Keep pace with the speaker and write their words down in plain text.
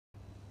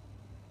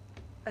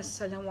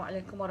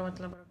Assalamualaikum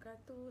warahmatullahi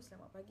wabarakatuh.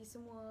 Selamat pagi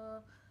semua.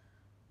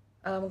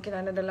 Mungkin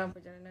anda dalam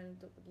perjalanan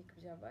untuk pergi ke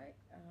pejabat.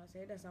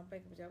 Saya dah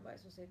sampai ke pejabat,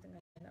 so saya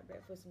tengah nak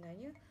breakfast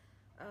sebenarnya.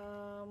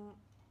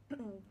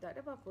 Tak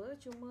ada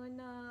apa-apa, cuma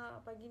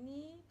nak pagi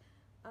ni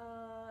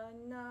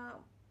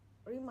nak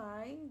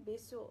remind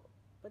besok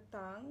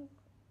petang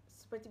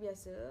seperti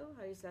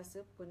biasa, hari Selasa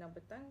pukul 6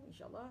 petang,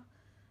 insyaAllah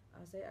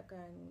saya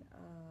akan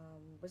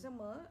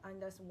bersama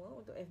anda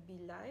semua untuk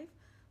FB Live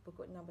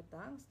pukul 6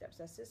 petang setiap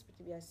Selasa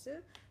seperti biasa.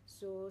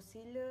 So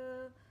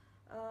sila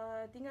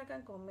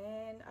tinggalkan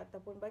komen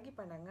ataupun bagi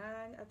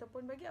pandangan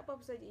ataupun bagi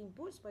apa-apa saja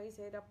input supaya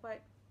saya dapat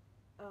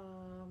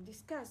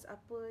discuss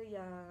apa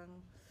yang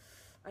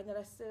anda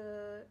rasa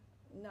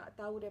nak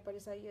tahu daripada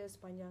saya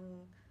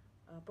sepanjang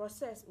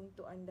proses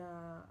untuk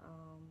anda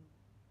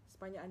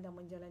sepanjang anda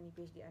menjalani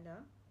PhD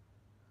anda.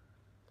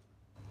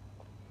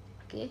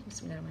 Okay,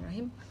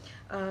 bismillahirrahmanirrahim.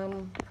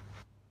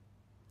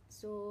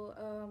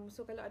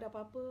 So kalau ada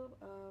apa-apa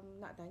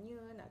nak tanya,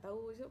 nak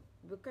tahu, so,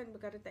 bukan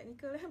perkara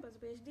teknikal pasal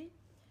PhD,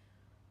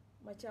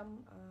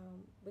 macam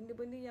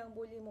benda-benda yang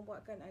boleh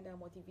membuatkan anda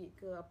motivate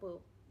ke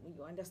apa,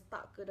 anda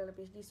stuck ke dalam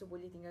PhD, so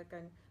boleh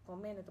tinggalkan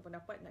komen atau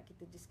pendapat nak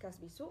kita discuss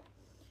besok.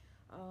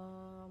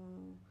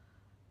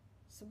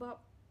 Sebab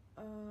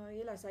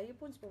yelah, saya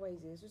pun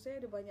supervisor, so saya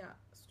ada banyak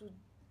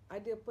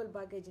ada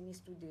pelbagai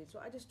jenis student.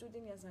 So ada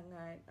student yang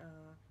sangat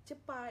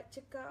cepat,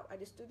 cekap,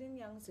 ada student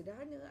yang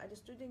sederhana, ada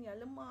student yang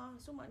lemah.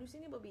 So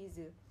manusia ni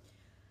berbeza.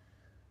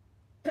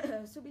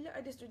 So bila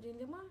ada student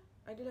lemah,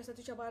 adalah satu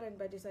cabaran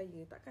pada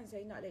saya. Takkan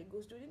saya nak let go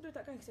student tu,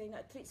 takkan saya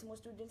nak treat semua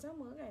student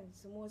sama kan.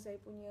 Semua saya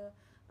punya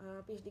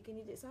PhD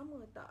candidate sama.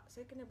 Tak,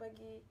 saya kena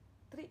bagi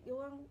treat dia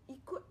orang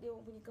ikut dia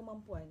orang punya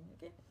kemampuan.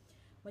 Okay.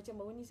 Macam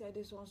baru ni saya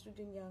ada seorang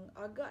student yang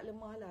agak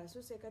lemah lah.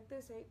 So saya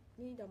kata, saya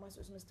ni dah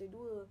masuk semester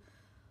 2.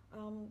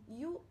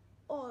 You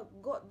all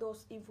got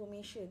those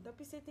information,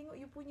 tapi saya tengok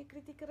you punya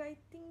critical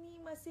writing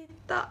ni masih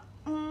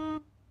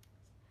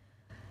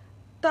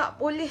tak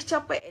boleh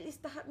capai at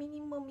least tahap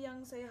minimum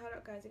yang saya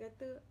harapkan. Saya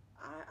kata,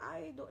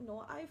 I don't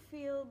know, I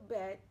feel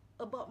bad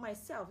about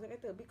myself. Saya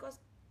kata, because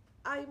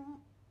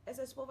I'm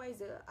as a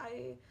supervisor,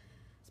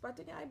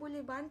 sepatutnya I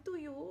boleh bantu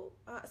you.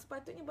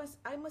 Sepatutnya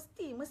I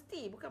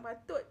mesti bukan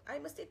patut, I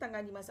mesti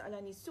tangani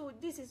masalah ni. So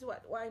this is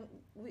what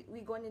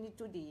we gonna need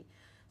today.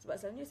 Sebab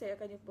selalunya saya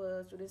akan jumpa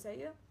student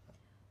saya,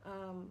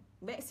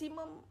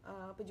 maksimum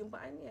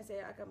perjumpaan yang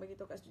saya akan bagi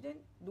tahu kat student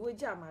 2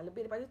 jam lah.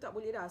 Lebih daripada tu tak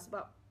boleh dah,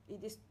 sebab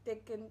it is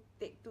take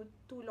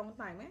too long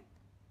time.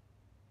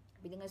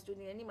 Tapi dengan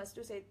student yang ni, masa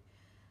tu saya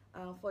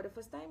for the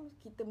first time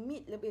kita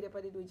meet lebih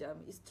daripada 2 jam.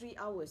 It's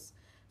 3 hours.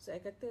 So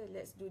saya kata,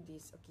 let's do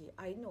this. Okay,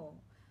 I know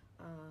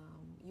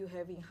you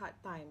having hard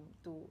time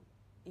to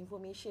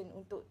information,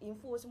 untuk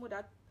info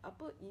semua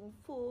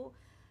info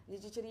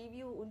literature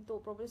review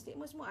untuk problem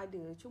statement semua ada.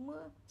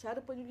 Cuma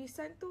cara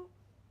penulisan tu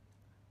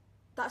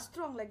tak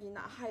strong lagi,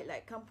 nak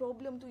highlightkan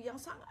problem tu yang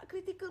sangat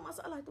kritikal,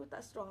 masalah tu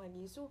tak strong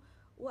lagi. So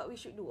what we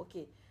should do,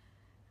 okay,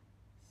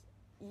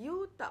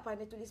 you tak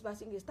pandai tulis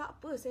bahasa Inggeris, tak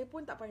apa, saya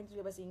pun tak pandai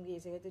tulis bahasa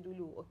Inggeris. Saya kata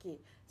dulu, okay,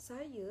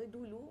 saya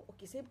dulu,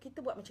 okay,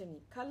 kita buat macam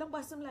ni. Kalau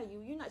bahasa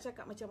Melayu, you nak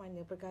cakap macam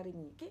mana perkara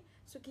ni, okay.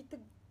 So kita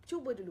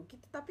cuba dulu,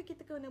 tapi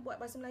kita kena buat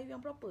bahasa Melayu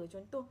yang proper.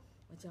 Contoh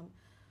macam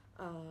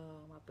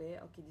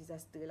okay,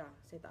 disaster lah.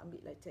 Saya tak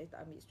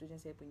ambil student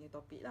saya punya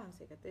topik lah.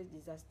 Saya kata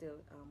disaster,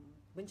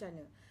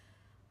 bencana.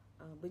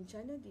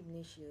 Bencana di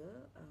Malaysia,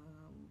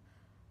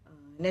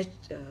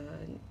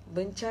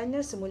 bencana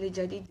semula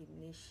jadi di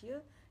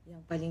Malaysia,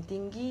 yang paling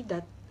tinggi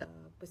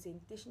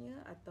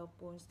persentasenya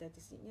ataupun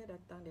statistiknya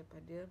datang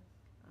daripada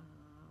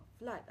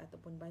flood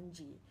ataupun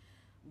banjir.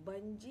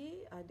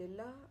 Banjir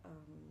adalah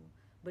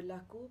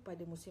berlaku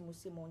pada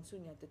musim-musim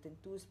monsun yang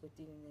tertentu,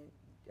 seperti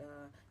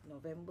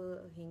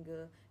November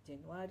hingga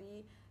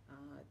Januari,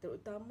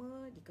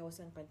 terutama di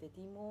kawasan Pantai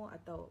Timur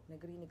atau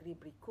negeri-negeri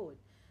berikut.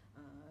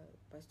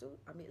 Lepas tu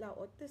ambillah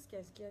author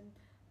sekian-sekian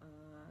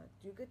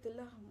juga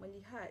telah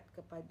melihat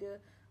kepada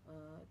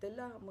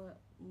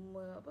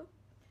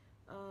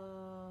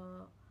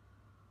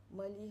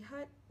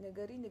melihat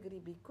negeri-negeri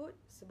berikut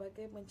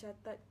sebagai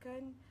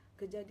mencatatkan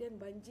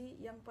kejadian banjir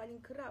yang paling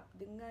kerap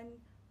dengan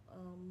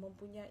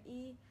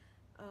mempunyai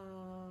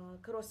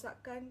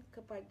kerosakan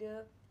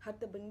kepada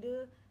harta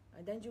benda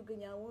dan juga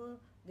nyawa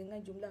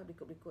dengan jumlah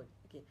berikut-berikut.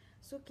 Okay.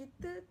 So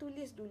kita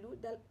tulis dulu,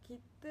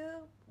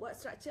 kita buat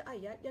struktur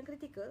ayat yang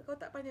kritikal. Kalau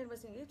tak pandai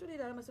bahasa Inggeris, tulis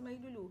dalam bahasa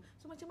Melayu dulu.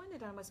 So macam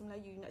mana dalam bahasa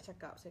Melayu nak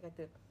cakap? Saya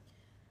kata,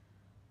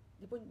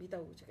 dia pun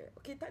beritahu, cakap,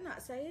 okay, tak nak,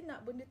 saya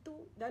nak benda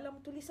tu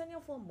dalam tulisan yang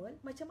formal.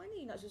 Macam mana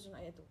you nak susun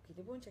ayat tu? Okay,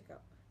 dia pun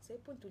cakap, saya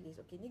pun tulis,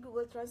 okay, ni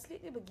Google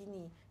Translate dia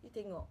begini, you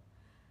tengok,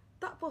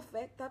 tak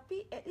perfect,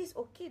 tapi at least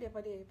okay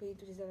daripada yang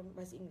tulis dalam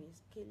bahasa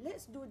Inggeris. Okay,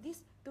 let's do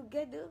this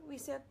together, we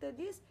settle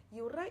this.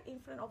 You write in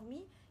front of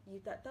me,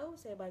 you tak tahu,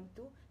 saya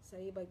bantu,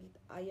 saya bagi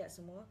ayat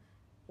semua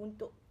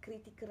untuk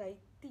critical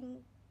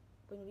writing,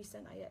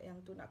 penulisan ayat yang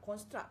tu nak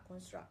construct.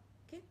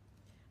 Okay,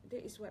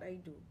 that is what I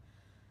do.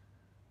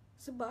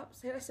 Sebab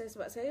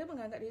saya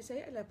menganggap diri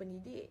saya adalah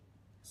pendidik.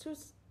 So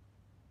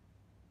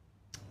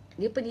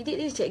dia pendidik,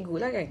 dia cikgu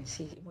lah kan,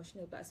 si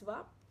emotional pula.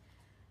 Sebab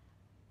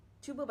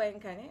cuba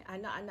bayangkan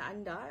anak-anak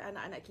anda,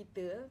 anak-anak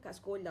kita kat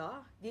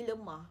sekolah, dia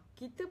lemah.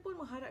 Kita pun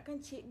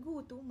mengharapkan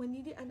cikgu tu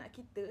mendidik anak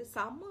kita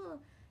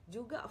sama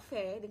juga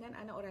fair dengan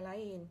anak orang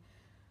lain.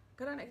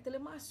 Kalau anak kita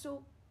lemah,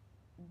 so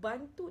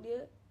bantu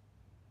dia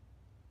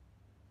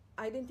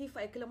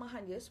identify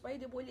kelemahan dia supaya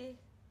dia boleh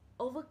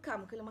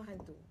overcome kelemahan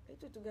tu.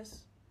 Itu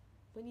tugas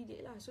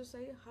pendidik lah. So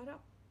saya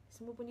harap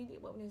semua pendidik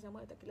buat benda yang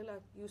sama. Tak kira lah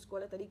you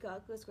sekolah tadika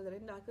ke, sekolah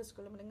rendah ke,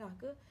 sekolah menengah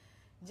ke,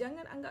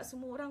 jangan anggap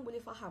semua orang boleh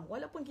faham.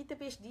 Walaupun kita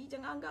PhD,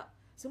 jangan anggap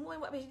semua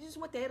yang buat PhD tu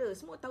semua terror,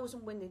 semua tahu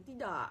semua benda.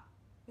 Tidak.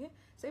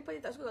 Saya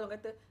paling tak suka kalau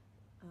kata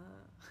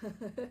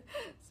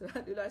sebab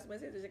dulu asma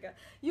saya tu cakap,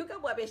 you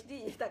kan buat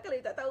PhD, takkanlah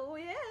you tak tahu.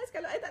 Yes,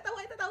 kalau I tak tahu,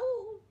 I tak tahu.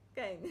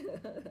 Kan?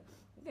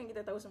 Kan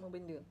kita tahu semua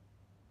benda.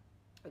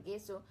 Okay,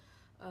 so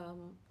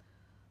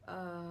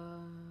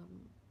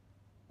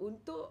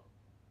untuk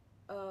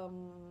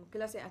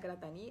kelas yang akan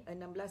datang ni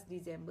 16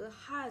 Disember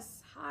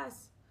khas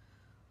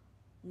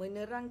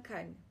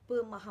menerangkan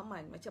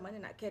pemahaman macam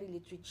mana nak carry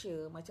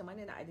literature, macam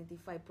mana nak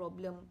identify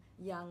problem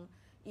yang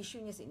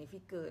isunya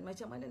signifikan,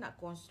 macam mana nak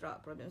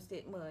construct problem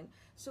statement.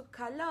 So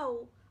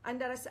kalau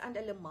anda rasa anda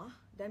lemah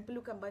dan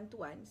perlukan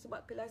bantuan,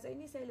 sebab kelas saya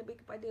ni saya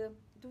lebih kepada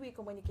two-way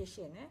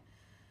communication.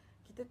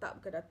 Kita tak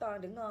bukan datang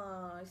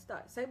dengar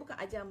start. Saya bukan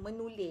ajar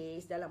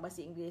menulis dalam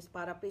bahasa Inggeris,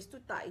 paraphrase tu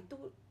tak.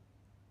 Itu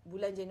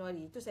bulan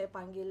Januari itu saya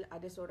panggil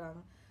ada seorang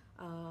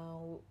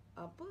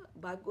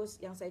bagus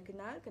yang saya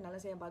kenalan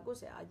saya yang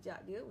bagus, saya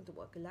ajak dia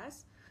untuk buat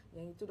kelas.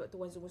 Yang itu Dr.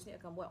 Wan Zumus ni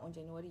akan buat on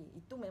Januari.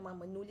 Itu memang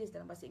menulis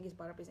dalam bahasa Inggeris,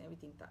 paraphrase and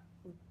everything. Tak.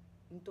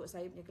 Untuk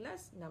saya punya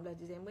kelas 16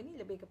 Disember ni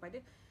lebih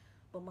kepada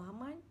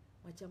pemahaman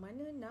macam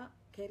mana nak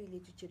carry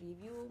literature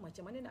review,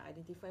 macam mana nak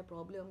identify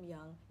problem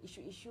yang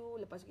isu-isu,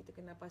 lepas tu kita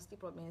kena pasti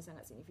problem yang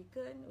sangat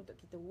signifikan untuk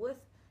kita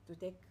worth to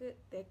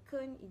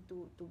taken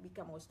into to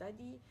become our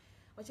study.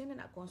 Macam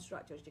mana nak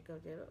construct theoretical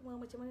development,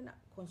 macam mana nak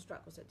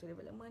construct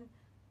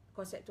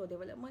conceptual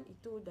development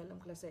itu dalam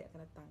kelas saya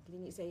akan datang.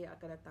 Klinik saya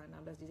akan datang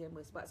 16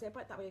 Disember. Sebab saya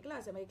tak pakai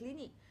kelas, saya pakai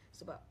klinik.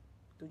 Sebab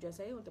tujuan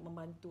saya untuk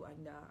membantu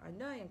anda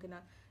yang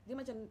kena, dia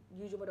macam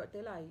you jumpa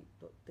doktor lah.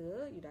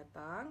 Doktor, you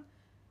datang,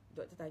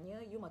 doktor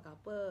tanya, you makan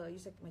apa? You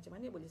macam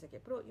mana boleh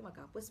sakit perut? You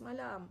makan apa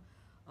semalam?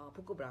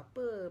 Pukul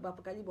berapa? Berapa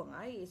kali buang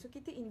air? So,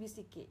 kita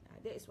investigate.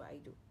 That is what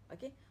I do.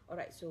 Okay?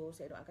 Alright, so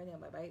saya doakan yang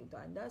baik-baik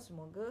untuk anda.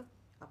 Semoga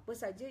apa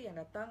saja yang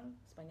datang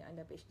sepanjang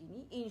anda PhD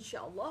ni,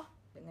 insya-Allah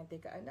dengan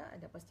tekad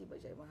anda pasti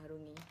berjaya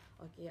mengharungi.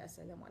 Okay,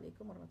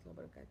 Assalamualaikum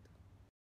warahmatullahi wabarakatuh.